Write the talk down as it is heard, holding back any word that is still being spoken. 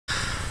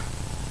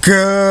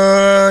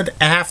Good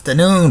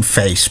afternoon,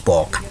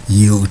 Facebook,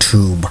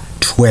 YouTube,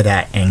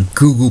 Twitter, and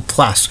Google+.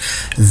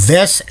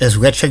 This is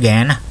Rich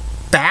again,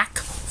 back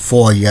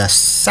for your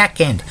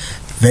second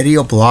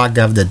video blog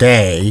of the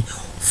day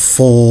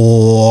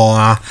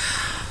for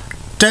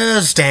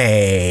Thursday,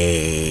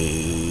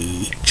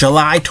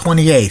 July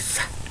 28th,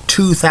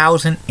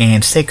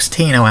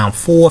 2016, around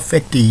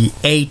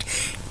 4:58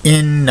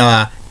 in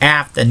the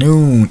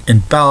afternoon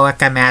in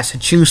Billerica,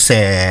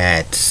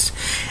 Massachusetts.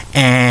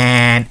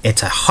 And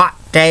it's a hot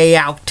day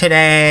out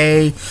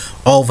today,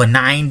 over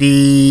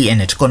 90,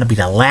 and it's going to be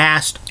the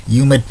last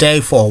humid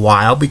day for a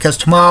while because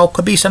tomorrow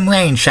could be some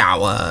rain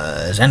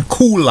showers and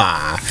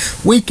cooler.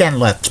 Weekend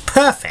looks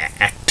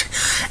perfect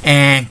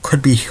and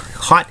could be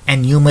hot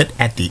and humid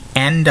at the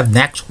end of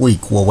next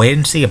week. We'll wait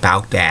and see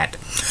about that.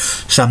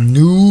 Some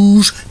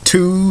news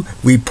to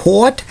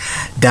report.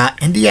 The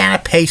Indiana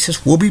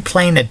Pacers will be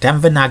playing the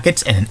Denver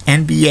Nuggets in an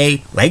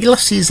NBA regular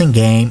season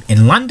game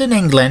in London,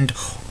 England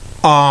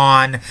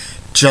on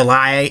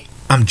January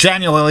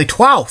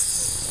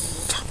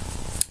 12th.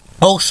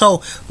 Also,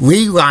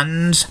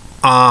 reruns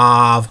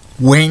of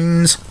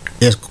Wings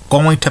is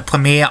going to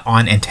premiere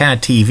on Antenna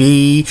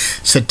TV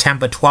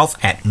September 12th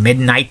at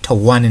midnight to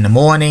 1 in the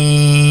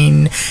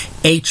morning.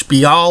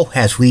 HBO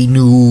has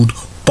renewed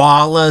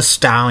Ballers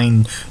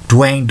starring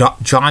Dwayne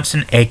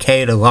Johnson,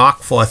 aka The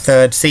Rock, for a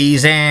third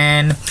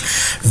season.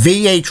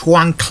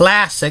 VH1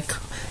 Classic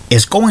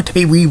is going to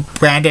be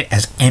rebranded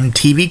as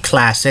MTV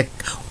Classic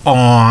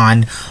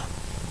on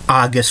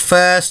August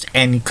 1st,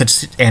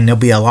 and there'll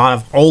be a lot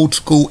of old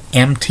school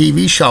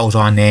MTV shows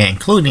on there,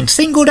 including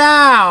Singled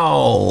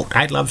Out.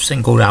 I love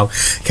Singled Out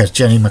because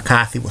Jenny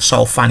McCarthy was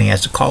so funny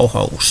as the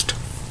co-host.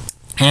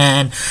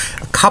 And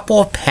a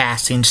couple of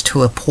passings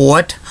to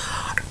report.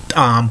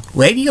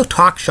 Radio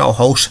talk show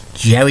host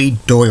Jerry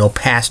Doyle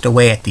passed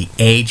away at the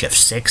age of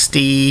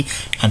 60,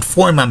 and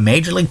former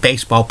Major League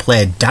Baseball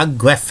player Doug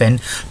Griffin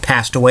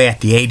passed away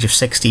at the age of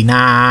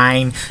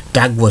 69.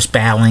 Doug was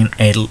battling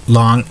a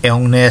long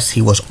illness.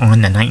 He was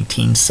on the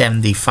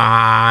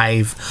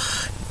 1975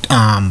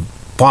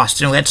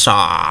 Boston Red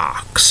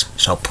Sox.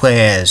 So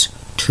prayers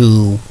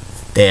to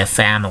their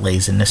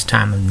families in this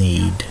time of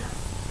need.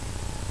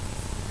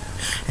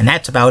 And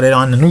that's about it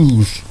on the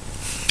news.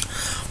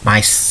 My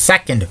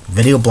second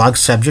video blog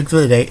subject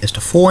of the day is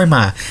the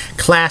former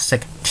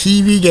classic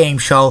TV game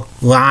show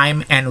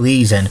Rhyme and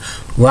Reason.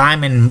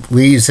 Rhyme and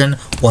Reason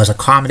was a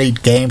comedy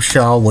game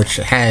show which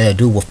had to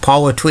do with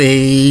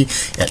poetry.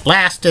 It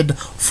lasted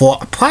for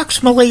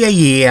approximately a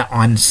year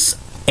on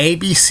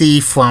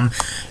ABC from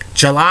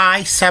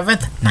July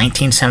 7th,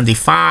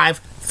 1975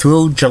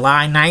 through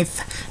July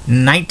 9th,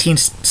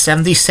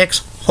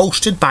 1976,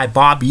 hosted by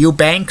Bob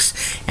Eubanks,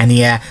 and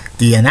the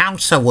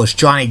announcer was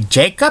Johnny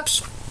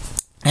Jacobs.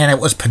 And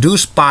it was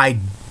produced by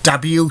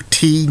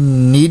W.T.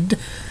 Need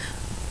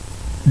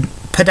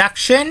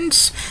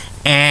Productions.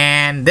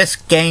 And this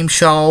game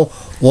show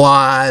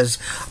was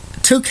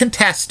 2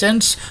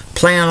 contestants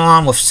playing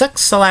along with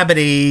 6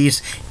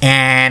 celebrities,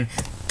 and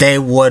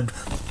it was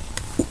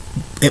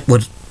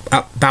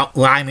about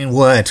rhyming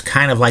words,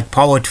 kind of like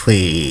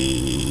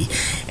poetry.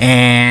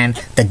 And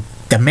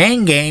the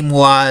main game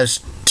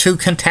was 2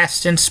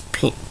 contestants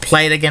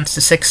played against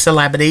the 6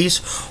 celebrities.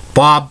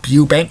 Bob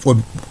Eubanks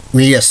would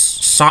read a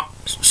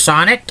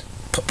sonnet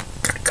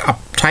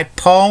type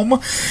poem,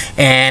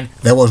 and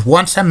there was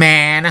once a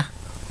man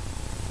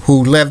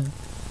who lived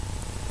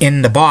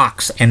in the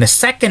box, and the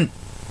second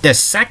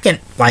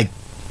like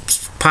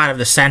part of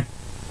the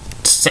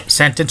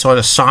sentence or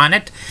the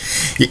sonnet,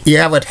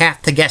 you would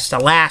have to guess the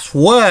last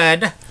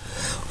word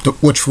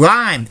which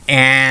rhymed,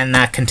 and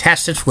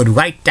contestants would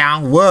write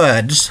down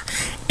words,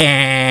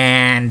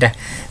 and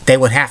they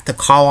would have to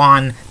call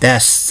on the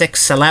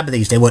 6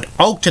 celebrities. They would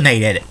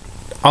alternate it.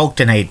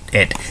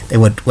 They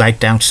would write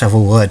down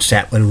several words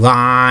that would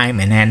rhyme,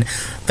 and then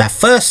the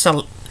first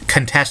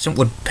contestant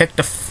would pick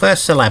the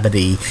first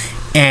celebrity,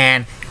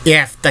 and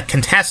if the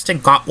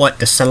contestant got what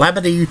the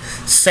celebrity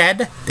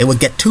said, they would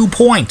get 2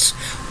 points.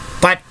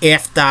 But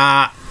if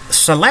the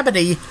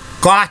celebrity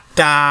got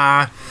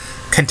the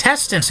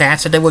contestant's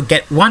answer, they would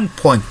get 1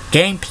 point.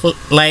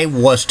 Gameplay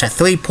was to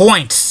 3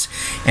 points,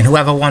 and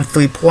whoever won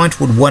 3 points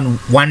would win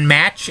 1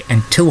 match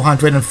and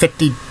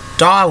 $250.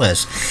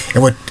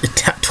 It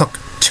took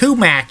 2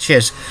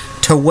 matches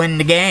to win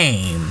the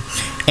game,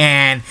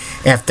 and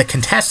if the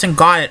contestant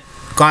got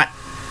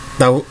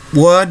the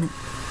word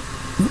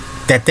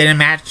that didn't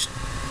match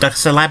the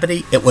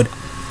celebrity, it would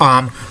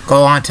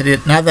go on to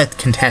another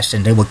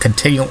contestant. They would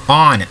continue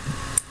on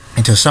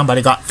until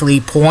somebody got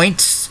 3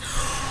 points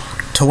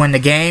to win the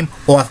game,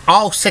 or if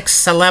all 6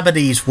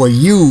 celebrities were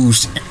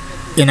used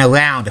in a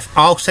round. If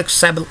all 6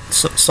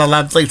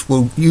 celebrities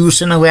were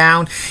used in a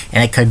round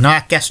and they could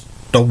not guess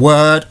the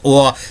word,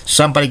 or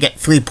somebody get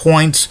 3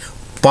 points,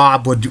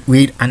 Bob would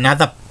read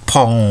another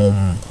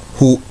poem.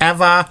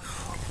 Whoever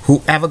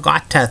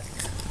got to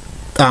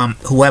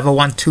whoever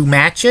won 2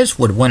 matches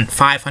would win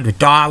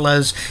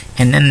 $500,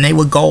 and then they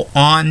would go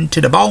on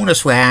to the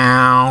bonus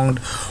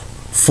round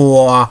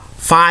for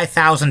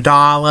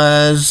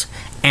 $5,000,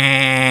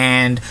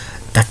 and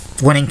the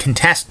winning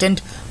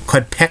contestant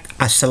could pick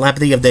a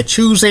celebrity of their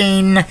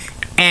choosing,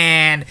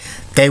 and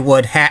they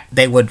would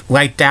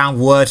write down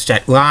words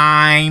that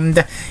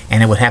rhymed,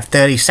 and it would have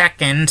 30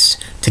 seconds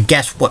to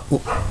guess what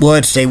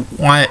words they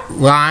wanted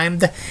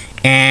rhymed.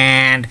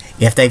 And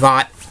if they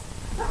got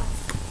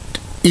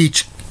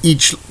each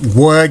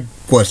word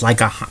was like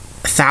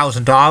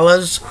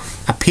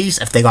 $1,000 a piece.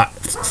 If they got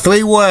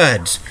 3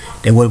 words,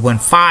 they would win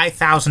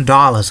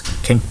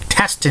 $5,000.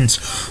 Contestants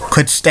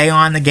could stay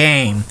on the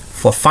game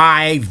for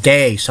 5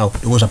 days, so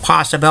it was a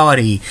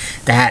possibility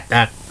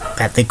that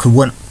they could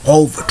win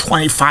over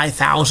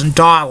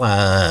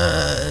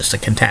 $25,000. The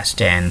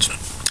contestants.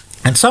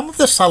 And some of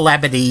the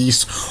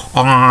celebrities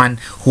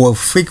who were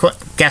frequent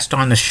guests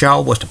on the show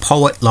was the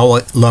poet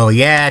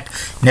laureate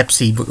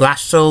Nipsey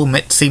Russell,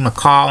 Mitzi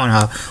McCall, and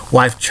her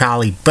wife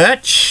Charlie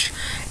Birch,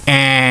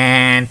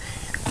 and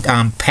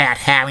Pat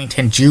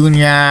Harrington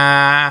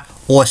Jr.,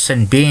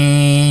 Orson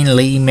Bean,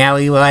 Lee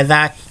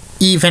Merriweather,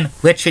 even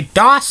Richard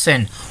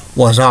Dawson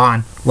was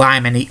on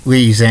Rhyme and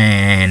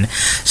Reason.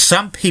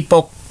 Some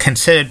people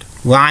considered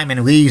Rhyme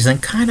and Reason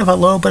kind of a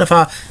little bit of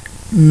a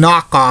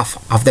knockoff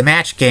of the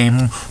Match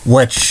Game,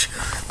 which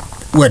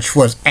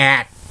was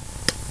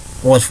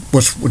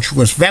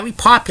very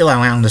popular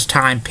around this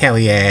time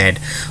period.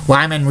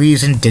 Rhyme and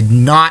Reason did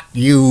not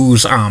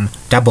use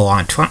double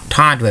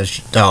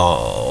entendres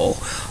though.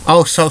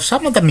 Also,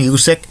 some of the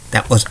music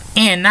that was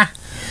in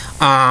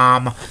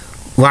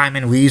Rhyme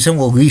and Reason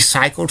were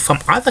recycled from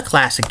other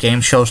classic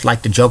game shows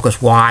like The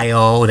Joker's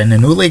Wild and The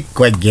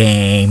Newlywed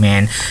Game.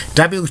 And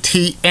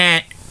WT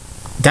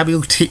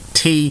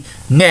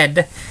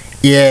Ned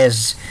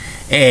is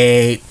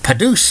a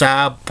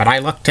producer, but I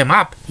looked him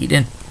up. He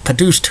didn't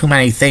produce too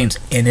many things,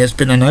 and there's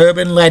been an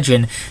urban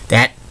legend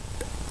that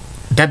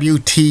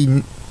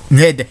WT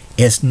Nid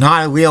is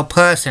not a real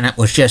person. It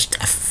was just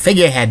a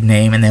figurehead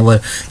name, and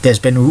there's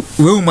been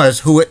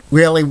rumors who it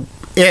really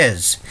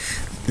is.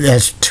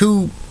 There's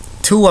two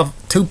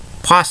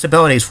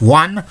possibilities.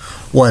 One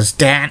was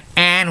Dan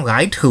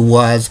Anright, who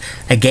was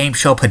a game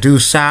show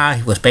producer.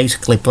 He was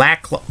basically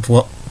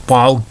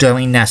blackballed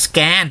during the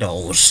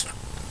scandals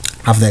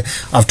of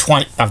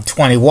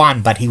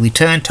 21, but he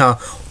returned to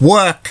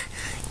work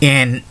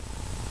he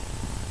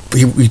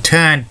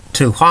returned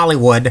to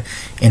Hollywood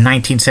in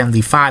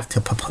 1975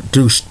 to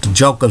produce The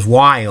Joker's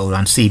Wild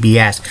on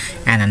CBS.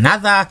 And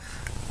another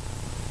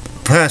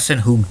person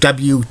who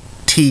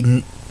WT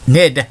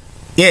Nid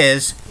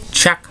is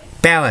Chuck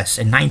Barris.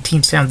 In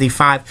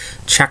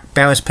 1975, Chuck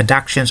Barris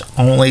Productions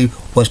only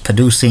was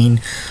producing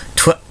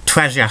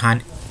Treasure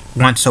Hunt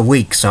once a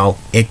week, so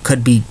it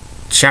could be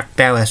Chuck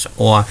Barris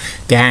or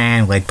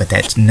Dan Aykroyd, but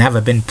that's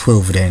never been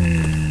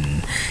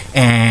proven.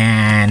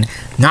 And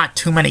not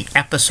too many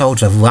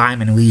episodes of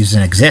Rhyme and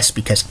Reason exist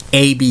because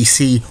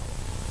ABC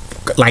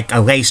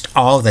erased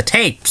all the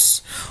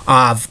tapes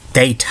of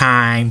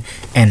daytime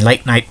and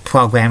late night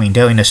programming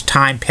during this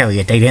time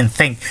period. They didn't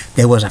think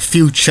there was a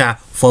future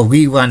for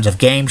reruns of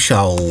game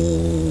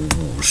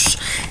shows.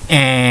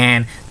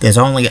 And there's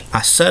only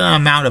a certain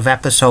amount of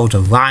episodes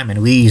of Rhyme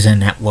and Reason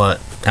that was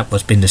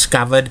been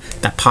discovered.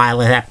 The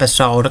pilot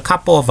episode, a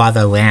couple of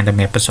other random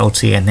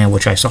episodes here and there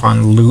which I saw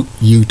on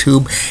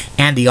YouTube,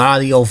 and the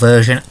audio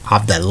version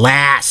of the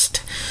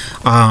last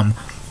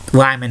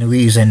Rhyme and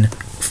Reason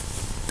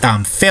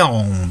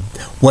film,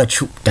 which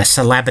the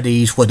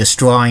celebrities were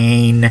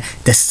destroying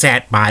the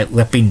set by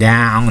ripping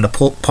down the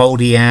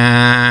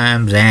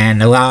podiums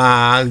and the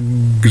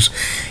rugs,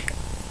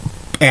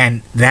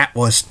 and that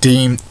was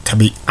deemed to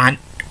be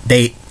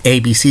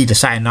ABC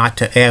decided not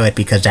to air it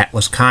because that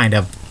was kind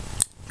of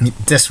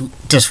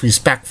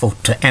disrespectful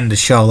to end the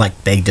show,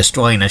 like they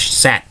destroying a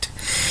set.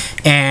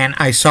 And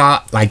I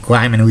saw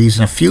Rhyme and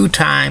Reason a few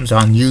times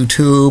on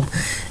YouTube.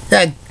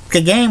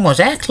 The game was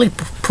actually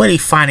pretty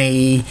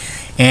funny,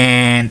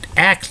 and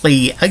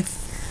actually I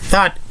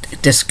thought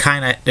this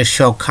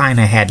show kind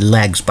of had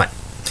legs, but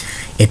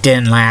it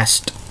didn't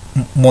last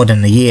more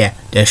than a year.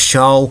 The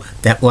show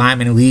that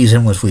Rhyme and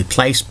Reason was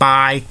replaced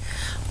by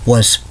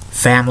was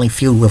Family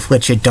Feud with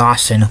Richard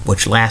Dawson,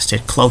 which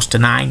lasted close to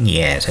 9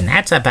 years. And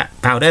that's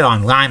about it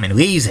on Rhyme and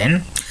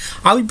Reason.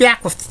 I'll be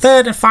back with the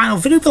third and final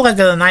video blog of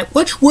the night,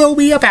 which will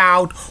be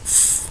about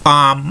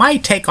my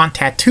take on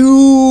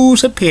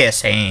tattoos and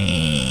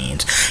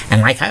piercings.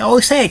 And like I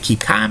always say, keep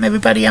calm,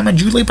 everybody. I'm a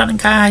Julie Bunning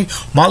guy.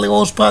 Molly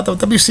Rosebud of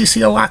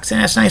WCCO rocks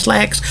and has nice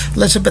legs.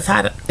 Elizabeth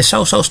Hart is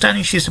so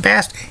stunning. She's the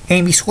best.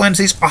 Amy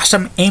Swinsy's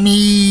awesome.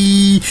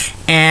 Amy.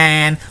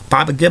 And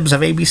Barbara Gibbs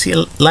of ABC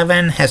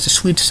 11 has the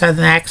sweet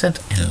southern accent.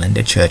 And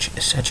Linda Church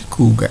is such a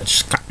cool girl.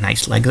 She's got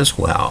nice legs as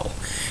well.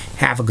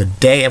 Have a good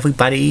day,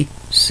 everybody.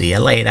 See you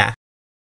later.